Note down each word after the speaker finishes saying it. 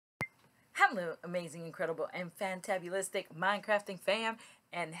Hello, amazing, incredible, and fantabulistic Minecrafting fam,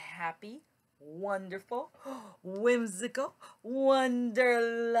 and happy, wonderful, whimsical,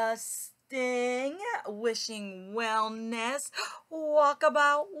 wanderlusting, wishing wellness,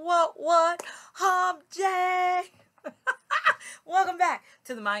 walkabout, what, hump day. Welcome back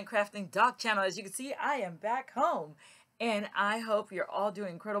to the Minecrafting Dog channel. As you can see, I am back home. And I hope you're all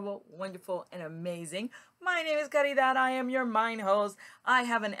doing incredible, wonderful, and amazing. My name is Caridad. I am your mind host. I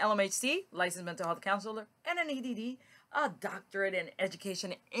have an LMHC, licensed mental health counselor, and an EDD, a doctorate in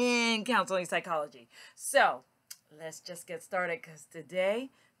education in counseling psychology. So let's just get started because today,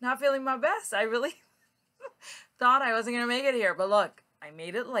 not feeling my best. I really thought I wasn't going to make it here. But look, I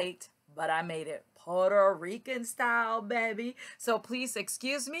made it late, but I made it Puerto Rican style, baby. So please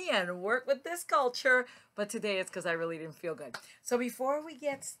excuse me and work with this culture. But today it's because I really didn't feel good. So before we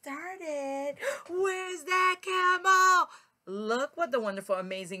get started, where's that camel? Look what the wonderful,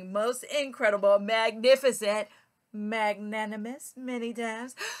 amazing, most incredible, magnificent, magnanimous, many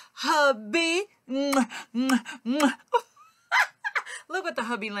times, hubby. Look what the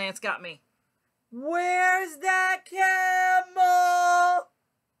hubby Lance got me. Where's that camel?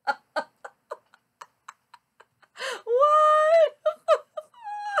 What?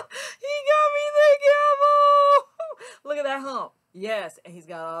 He got me the camel. Look at that hump. Yes, and he's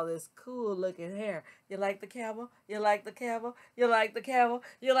got all this cool looking hair. You like the camel? You like the camel? You like the camel?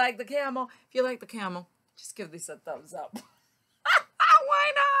 You like the camel? If you like the camel, just give this a thumbs up.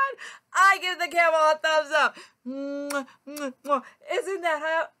 Why not? I give the camel a thumbs up. Isn't that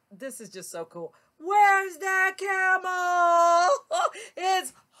how? This is just so cool. Where's that camel?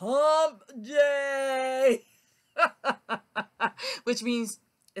 It's hump day. Which means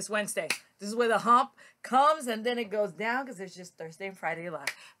it's Wednesday. This is where the hump comes and then it goes down because it's just Thursday and Friday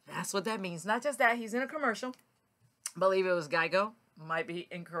left. That's what that means. Not just that, he's in a commercial. Believe it was Geico. Might be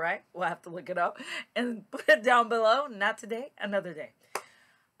incorrect. We'll have to look it up and put it down below. Not today, another day.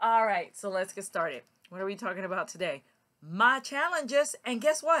 All right, so let's get started. What are we talking about today? My challenges. And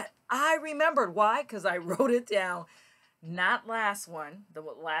guess what? I remembered. Why? Because I wrote it down. Not last one, the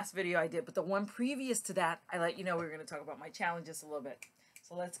last video I did, but the one previous to that, I let you know we were going to talk about my challenges a little bit.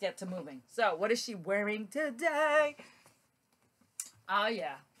 So let's get to moving. So what is she wearing today? Oh,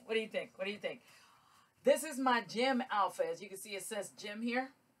 yeah. What do you think? What do you think? This is my gym outfit. As you can see, it says gym here.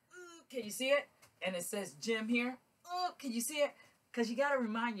 Ooh, can you see it? And it says gym here. Oh, can you see it? Because you got to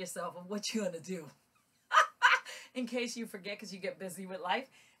remind yourself of what you're going to do. In case you forget because you get busy with life.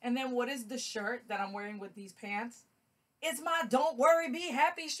 And then what is the shirt that I'm wearing with these pants? It's my don't worry, be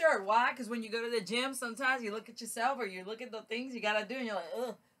happy shirt. Why? Because when you go to the gym, sometimes you look at yourself or you look at the things you got to do and you're like,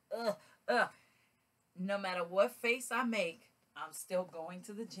 No matter what face I make, I'm still going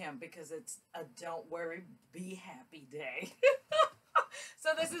to the gym because it's a don't worry, be happy day.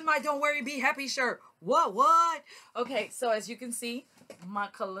 So this is my don't worry, be happy shirt. What? Okay, so as you can see, my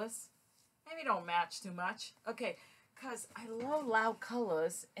colors maybe don't match too much. Okay. Because I love loud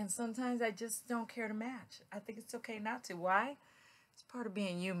colors, and sometimes I just don't care to match. I think it's okay not to. Why? It's part of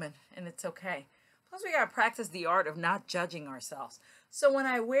being human, and it's okay. Plus, we got to practice the art of not judging ourselves. So when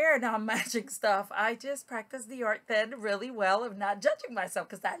I wear non-matching stuff, I just practice the art then really well of not judging myself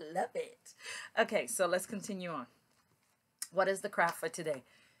because I love it. Okay, so let's continue on. What is the craft for today?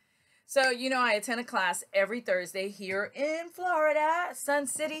 So, you know, I attend a class every Thursday here in Florida, Sun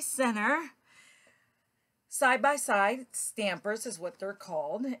City Center. Side-by-side stampers is what they're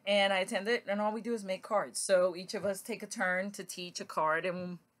called, and I attend it, and all we do is make cards. So each of us take a turn to teach a card,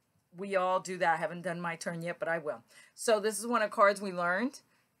 and we all do that. I haven't done my turn yet, but I will. So this is one of the cards we learned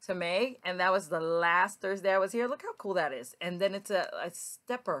to make, and that was the last Thursday I was here. Look how cool that is. And then it's a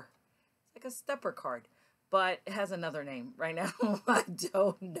stepper. It's like a stepper card, but it has another name. Right now, I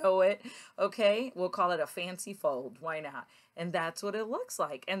don't know it. Okay, we'll call it a fancy fold. Why not? And that's what it looks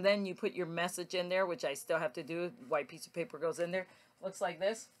like. And then you put your message in there, which I still have to do. White piece of paper goes in there. Looks like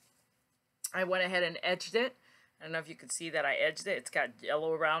this. I went ahead and edged it. I don't know if you can see that I edged it. It's got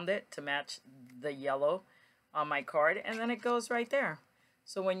yellow around it to match the yellow on my card. And then it goes right there.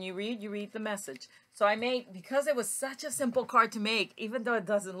 So when you read the message. So I made, because it was such a simple card to make, even though it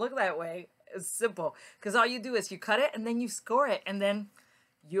doesn't look that way, it's simple. Because all you do is you cut it and then you score it. And then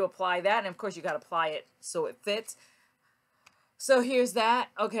you apply that. And of course you got to apply it so it fits. So here's that.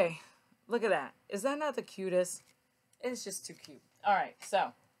 Okay, look at that. Is that not the cutest? It's just too cute. All right,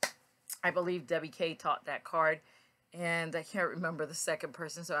 so I believe Debbie K taught that card, and I can't remember the second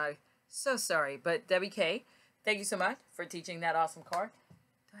person, so I'm so sorry. But Debbie K, thank you so much for teaching that awesome card.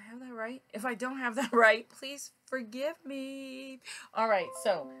 Do I have that right? If I don't have that right, please forgive me. All right,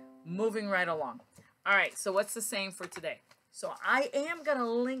 so moving right along. All right, so what's the saying for today? So I am going to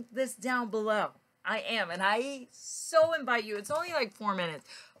link this down below. I am. And I so invite you. It's only like 4 minutes.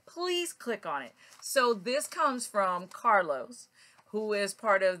 Please click on it. So this comes from Carlos, who is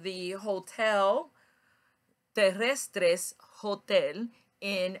part of the hotel, Terrestre Hotel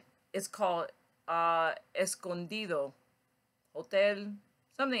in, it's called Escondido. Hotel,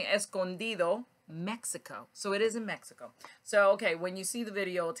 something Escondido, Mexico. So it is in Mexico. So, okay, when you see the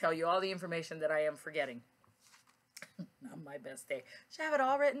video, it'll tell you all the information that I am forgetting. Not my best day. Should have it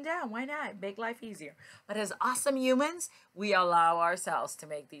all written down. Why not? Make life easier. But as awesome humans, we allow ourselves to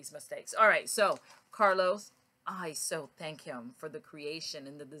make these mistakes. All right, so Carlos, I so thank him for the creation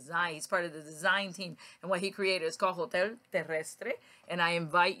and the design. He's part of the design team. And what he created is called Hotel Terrestre. And I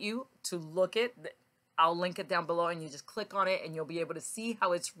invite you to look at I'll link it down below, and you just click on it and you'll be able to see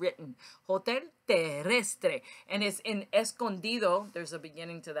how it's written. Hotel Terrestre. And it's in Escondido. There's a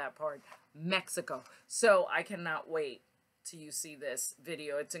beginning to that part. Mexico. So I cannot wait till you see this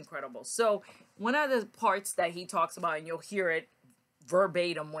video. It's incredible. So one of the parts that he talks about, and you'll hear it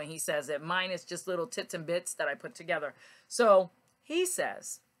verbatim when he says it. Mine is just little tits and bits that I put together. So he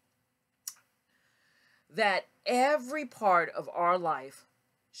says that every part of our life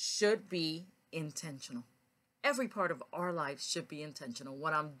should be intentional. Every part of our life should be intentional.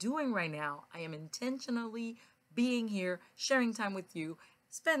 What I'm doing right now, I am intentionally being here, sharing time with you,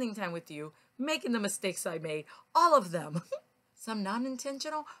 spending time with you, making the mistakes I made, all of them. Some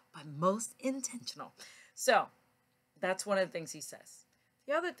non-intentional, but most intentional. So that's one of the things he says.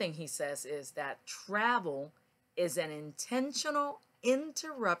 The other thing he says is that travel is an intentional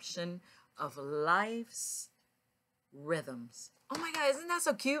interruption of life's rhythms. Oh my God, isn't that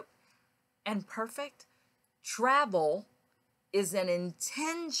so cute and perfect? Travel is an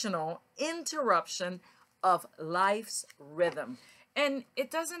intentional interruption of life's rhythm. And it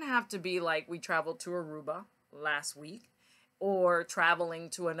doesn't have to be like we traveled to Aruba last week or traveling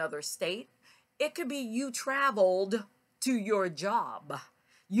to another state. It could be you traveled to your job.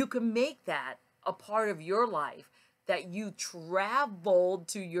 You can make that a part of your life, that you traveled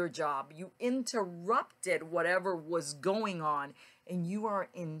to your job. You interrupted whatever was going on, and you are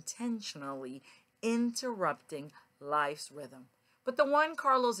intentionally interrupting life's rhythm. But the one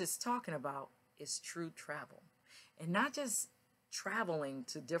Carlos is talking about is true travel. And not just traveling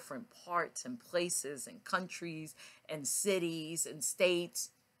to different parts and places and countries and cities and states.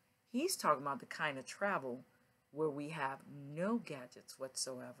 He's talking about the kind of travel where we have no gadgets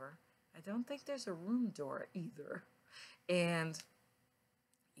whatsoever. I don't think there's a room door either. And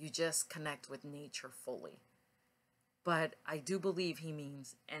you just connect with nature fully. But I do believe he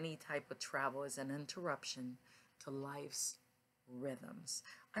means any type of travel is an interruption to life's rhythms.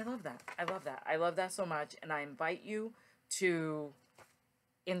 I love that. I love that. I love that so much. And I invite you to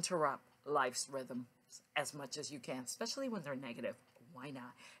interrupt life's rhythms as much as you can, especially when they're negative. Why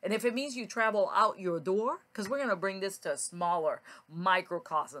not? And if it means you travel out your door, because we're going to bring this to a smaller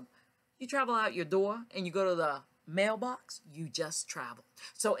microcosm. You travel out your door and you go to the mailbox, you just travel.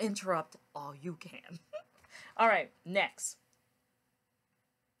 So interrupt all you can. All right, next.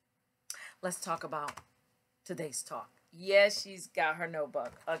 Let's talk about today's talk. Yes, she's got her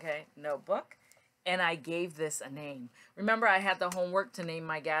notebook. Okay, notebook. And I gave this a name. Remember, I had the homework to name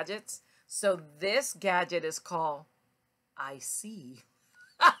my gadgets. So this gadget is called I See.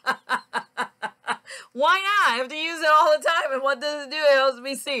 Why not? I have to use it all the time. And what does it do? It helps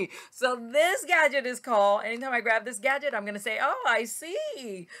me see. So this gadget is called, anytime I grab this gadget, I'm going to say, oh, I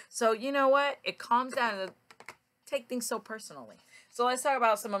see. So you know what? It calms down to take things so personally. So let's talk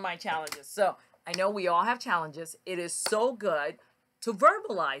about some of my challenges. So I know we all have challenges. It is so good to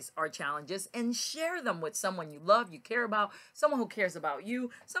verbalize our challenges and share them with someone you love, you care about, someone who cares about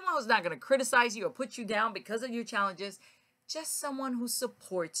you, someone who's not going to criticize you or put you down because of your challenges, just someone who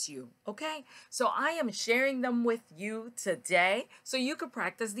supports you, okay? So I am sharing them with you today so you can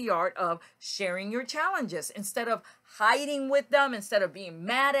practice the art of sharing your challenges instead of hiding with them, instead of being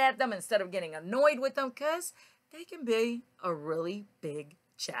mad at them, instead of getting annoyed with them, because they can be a really big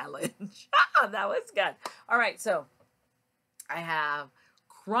challenge. That was good. All right, so I have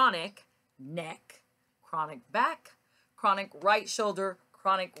chronic neck, chronic back, chronic right shoulder,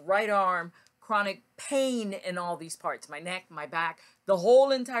 chronic right arm, chronic pain in all these parts. My neck, my back, the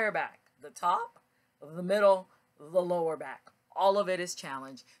whole entire back. The top, the middle, the lower back. All of it is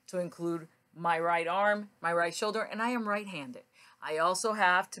challenged to include my right arm, my right shoulder, and I am right-handed. I also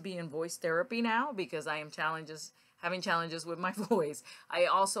have to be in voice therapy now because I am having challenges with my voice. I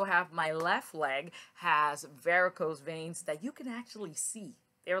also have my left leg has varicose veins that you can actually see.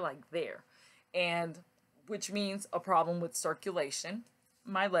 They're like there. And which means a problem with circulation,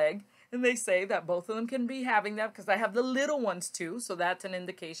 my leg. And they say that both of them can be having that because I have the little ones too. So that's an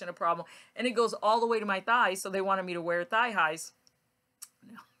indication of problem. And it goes all the way to my thighs. So they wanted me to wear thigh highs.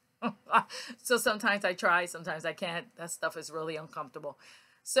 No. So sometimes I try, sometimes I can't. That stuff is really uncomfortable.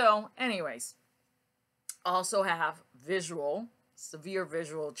 So anyways, also have severe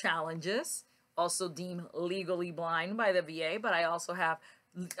visual challenges, also deemed legally blind by the VA, but I also have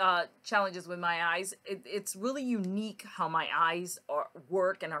challenges with my eyes. It's really unique how my eyes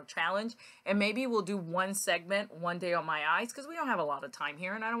work and are challenged, and maybe we'll do one segment one day on my eyes because we don't have a lot of time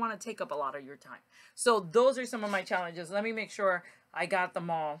here and I don't want to take up a lot of your time. So those are some of my challenges. Let me make sure I got them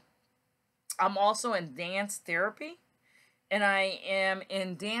all. I'm also in dance therapy, and I am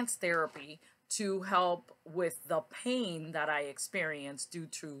in dance therapy to help with the pain that I experience due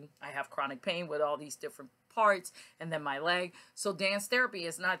to, I have chronic pain with all these different parts and then my leg. So dance therapy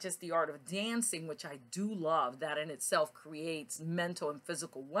is not just the art of dancing, which I do love. That in itself creates mental and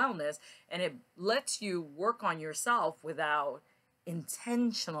physical wellness, and it lets you work on yourself without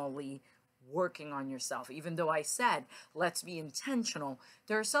intentionally working on yourself. Even though I said, let's be intentional,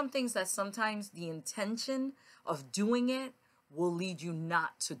 there are some things that sometimes the intention of doing it will lead you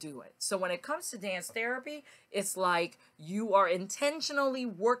not to do it. So when it comes to dance therapy, it's like you are intentionally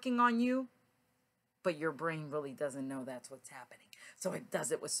working on you, but your brain really doesn't know that's what's happening. So it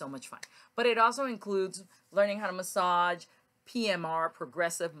does it with so much fun. But it also includes learning how to massage, PMR,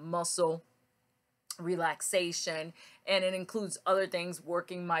 progressive muscle relaxation, and it includes other things,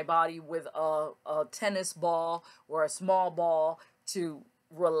 working my body with a tennis ball or a small ball to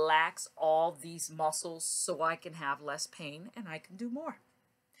relax all these muscles so I can have less pain and I can do more.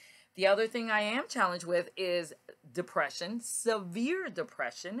 The other thing I am challenged with is depression, severe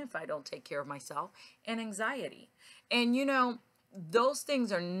depression if I don't take care of myself, and anxiety. And you know, those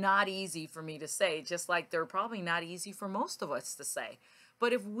things are not easy for me to say, just like they're probably not easy for most of us to say.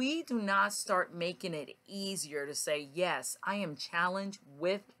 But if we do not start making it easier to say, yes, I am challenged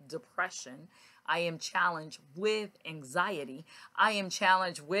with depression, I am challenged with anxiety, I am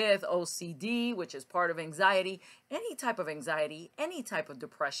challenged with OCD, which is part of anxiety, any type of anxiety, any type of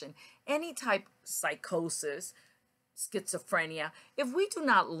depression, any type of psychosis, schizophrenia. If we do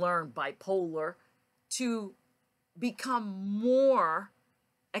not learn bipolar to become more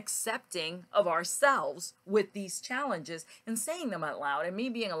accepting of ourselves with these challenges and saying them out loud, and me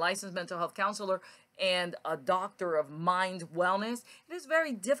being a licensed mental health counselor and a doctor of mind wellness, it is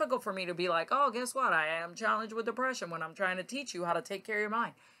very difficult for me to be like, oh, guess what? I am challenged with depression when I'm trying to teach you how to take care of your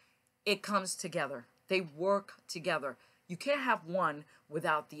mind. It comes together. They work together. You can't have one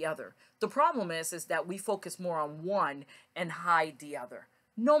without the other. The problem is that we focus more on one and hide the other.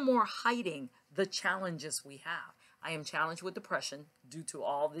 No more hiding the challenges we have. I am challenged with depression due to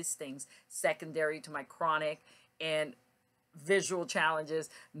all these things, secondary to my chronic and visual challenges,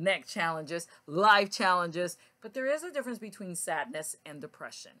 neck challenges, life challenges. But there is a difference between sadness and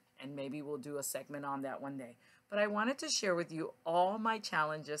depression. And maybe we'll do a segment on that one day. But I wanted to share with you all my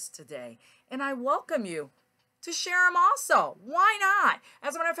challenges today. And I welcome you to share them also. Why not?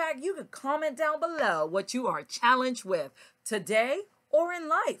 As a matter of fact, you can comment down below what you are challenged with today or in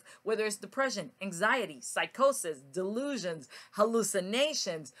life, whether it's depression, anxiety, psychosis, delusions,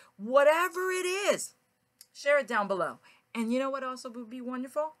 hallucinations, whatever it is. Share it down below. And you know what also would be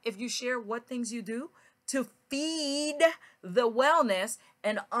wonderful? If you share what things you do to feed the wellness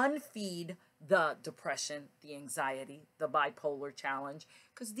and unfeed the depression, the anxiety, the bipolar challenge,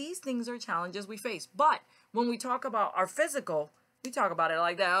 because these things are challenges we face. But when we talk about our physical, we talk about it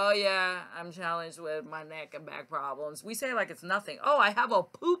like that. Oh yeah, I'm challenged with my neck and back problems. We say it like it's nothing. Oh, I have a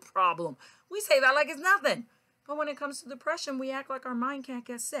poop problem. We say that like it's nothing. But when it comes to depression, we act like our mind can't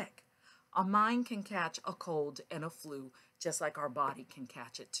get sick. Our mind can catch a cold and a flu just like our body can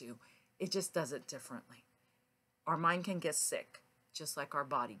catch it too. It just does it differently. Our mind can get sick just like our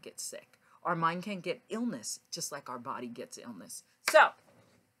body gets sick. Our mind can get illness just like our body gets illness. So,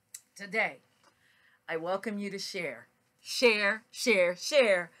 today, I welcome you to share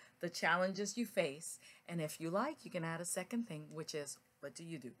the challenges you face. And if you like, you can add a second thing, which is, what do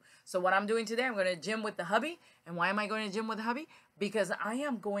you do? So what I'm doing today, I'm going to gym with the hubby. And why am I going to gym with the hubby? Because I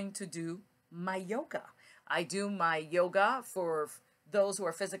am going to do my yoga. I do my yoga for those who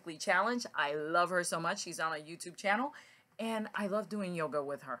are physically challenged. I love her so much. She's on a YouTube channel. And I love doing yoga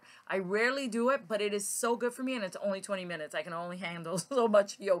with her. I rarely do it, but it is so good for me. And it's only 20 minutes. I can only handle so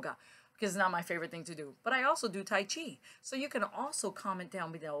much yoga because it's not my favorite thing to do. But I also do Tai Chi. So you can also comment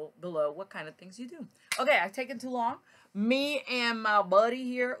down below what kind of things you do. Okay, I've taken too long. Me and my buddy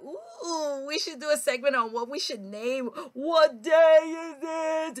here, ooh, we should do a segment on what we should name. What day is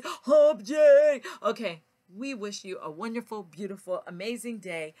it? Hump Day. Okay, We wish you a wonderful, beautiful, amazing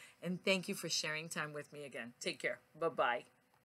day, and thank you for sharing time with me again. Take care. Bye-bye.